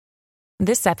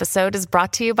This episode is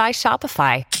brought to you by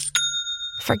Shopify.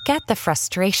 Forget the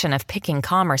frustration of picking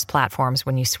commerce platforms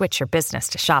when you switch your business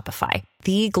to Shopify,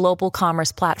 the global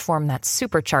commerce platform that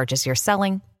supercharges your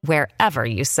selling wherever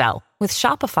you sell. With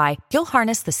Shopify, you'll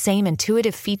harness the same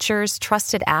intuitive features,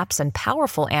 trusted apps, and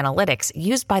powerful analytics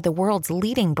used by the world's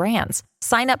leading brands.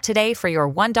 Sign up today for your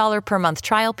 $1 per month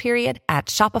trial period at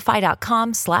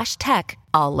shopify.com/tech,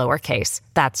 all lowercase.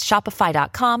 That's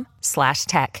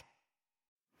shopify.com/tech.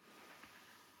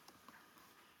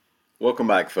 Welcome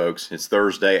back, folks. It's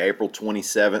Thursday, April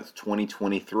 27th,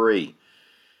 2023.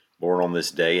 Born on this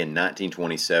day in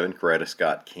 1927, Coretta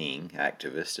Scott King,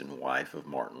 activist and wife of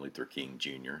Martin Luther King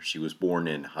Jr. She was born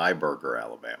in Heiberger,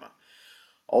 Alabama.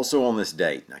 Also on this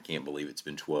date, and I can't believe it's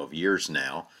been 12 years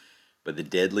now, but the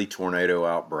deadly tornado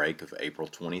outbreak of April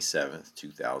 27th,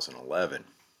 2011.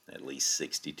 At least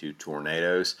 62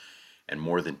 tornadoes and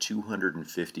more than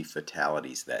 250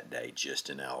 fatalities that day just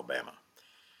in Alabama.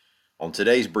 On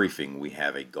today's briefing, we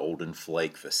have a Golden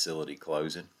Flake facility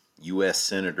closing, U.S.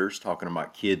 senators talking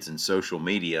about kids and social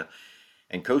media,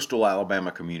 and Coastal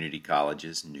Alabama Community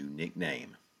College's new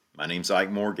nickname. My name's Ike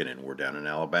Morgan, and we're down in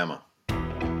Alabama.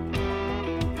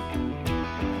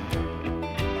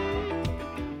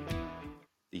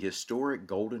 The historic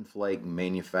Golden Flake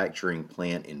manufacturing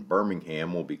plant in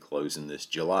Birmingham will be closing this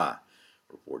July,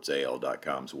 reports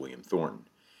AL.com's William Thornton.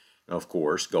 Of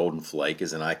course, Golden Flake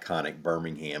is an iconic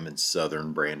Birmingham and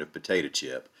Southern brand of potato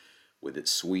chip, with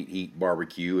its sweet heat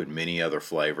barbecue and many other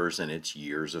flavors and its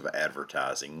years of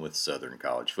advertising with Southern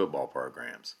college football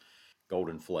programs.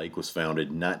 Golden Flake was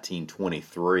founded in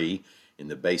 1923 in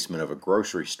the basement of a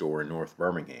grocery store in North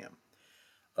Birmingham.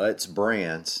 Utz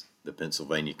Brands, the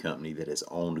Pennsylvania company that has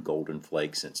owned Golden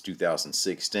Flake since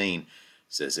 2016,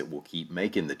 says it will keep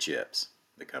making the chips.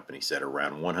 The company said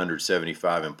around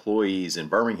 175 employees in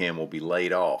Birmingham will be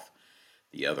laid off.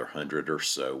 The other 100 or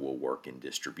so will work in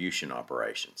distribution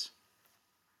operations.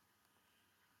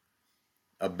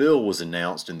 A bill was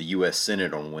announced in the U.S.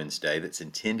 Senate on Wednesday that's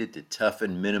intended to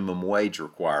toughen minimum wage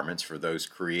requirements for those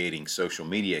creating social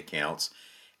media accounts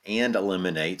and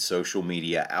eliminate social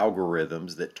media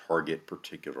algorithms that target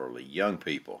particularly young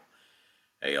people.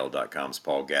 AL.com's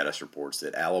Paul Gaddis reports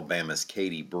that Alabama's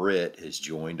Katie Britt has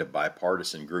joined a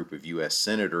bipartisan group of U.S.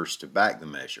 senators to back the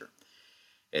measure.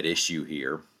 At issue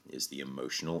here is the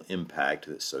emotional impact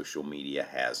that social media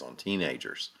has on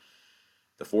teenagers.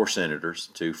 The 4 senators,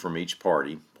 2 from each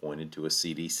party, pointed to a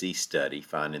CDC study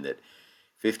finding that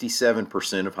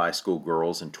 57% of high school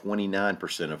girls and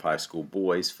 29% of high school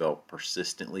boys felt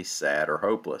persistently sad or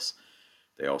hopeless.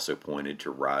 They also pointed to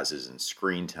rises in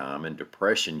screen time and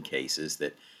depression cases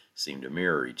that seem to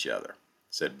mirror each other.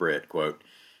 Said Britt, quote,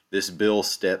 "This bill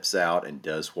steps out and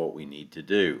does what we need to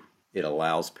do. It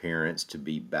allows parents to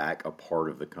be back a part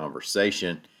of the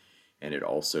conversation, and it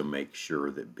also makes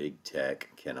sure that big tech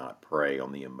cannot prey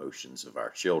on the emotions of our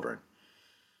children."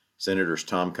 Senators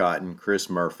Tom Cotton,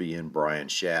 Chris Murphy, and Brian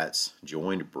Schatz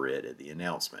joined Britt at the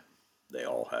announcement. They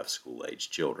all have school-age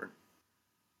children.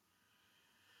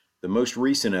 The most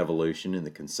recent evolution in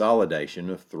the consolidation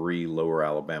of 3 lower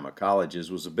Alabama colleges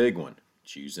was a big one,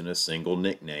 choosing a single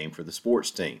nickname for the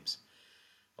sports teams.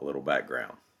 A little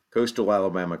background. Coastal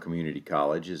Alabama Community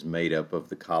College is made up of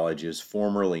the colleges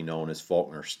formerly known as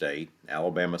Faulkner State,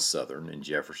 Alabama Southern, and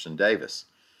Jefferson Davis.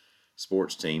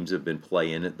 Sports teams have been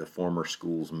playing at the former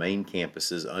school's main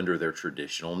campuses under their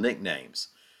traditional nicknames: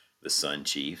 the Sun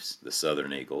Chiefs, the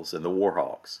Southern Eagles, and the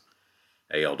Warhawks.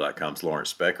 AL.com's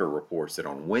Lawrence Becker reports that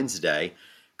on Wednesday,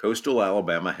 Coastal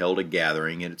Alabama held a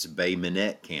gathering at its Bay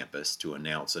Minette campus to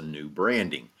announce a new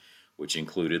branding, which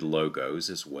included logos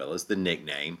as well as the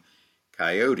nickname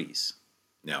Coyotes.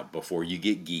 Now, before you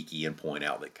get geeky and point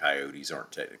out that coyotes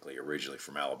aren't technically originally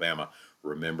from Alabama,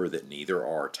 remember that neither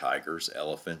are tigers,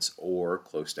 elephants, or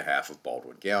close to half of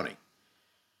Baldwin County.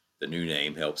 The new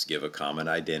name helps give a common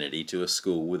identity to a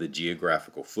school with a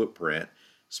geographical footprint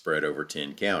spread over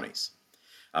 10 counties.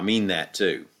 I mean that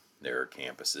too. There are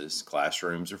campuses,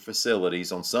 classrooms, or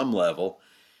facilities on some level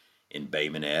in Bay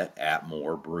Minette,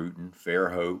 Atmore, Bruton,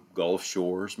 Fairhope, Gulf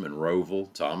Shores,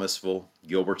 Monroeville, Thomasville,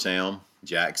 Gilbertown,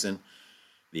 Jackson,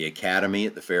 the Academy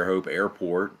at the Fairhope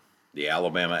Airport, the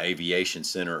Alabama Aviation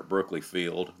Center at Brookley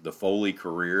Field, the Foley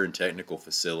Career and Technical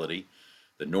Facility,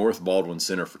 the North Baldwin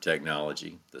Center for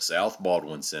Technology, the South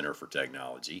Baldwin Center for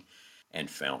Technology, and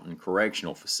Fountain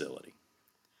Correctional Facility.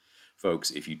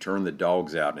 Folks, if you turn the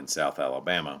dogs out in South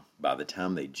Alabama, by the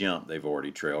time they jump, they've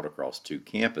already trailed across 2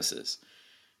 campuses.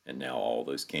 And now all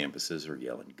those campuses are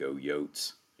yelling, "Go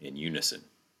Yotes," in unison.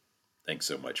 Thanks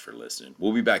so much for listening.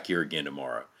 We'll be back here again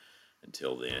tomorrow.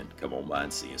 Until then, come on by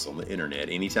and see us on the internet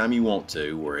anytime you want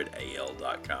to. We're at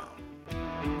AL.com.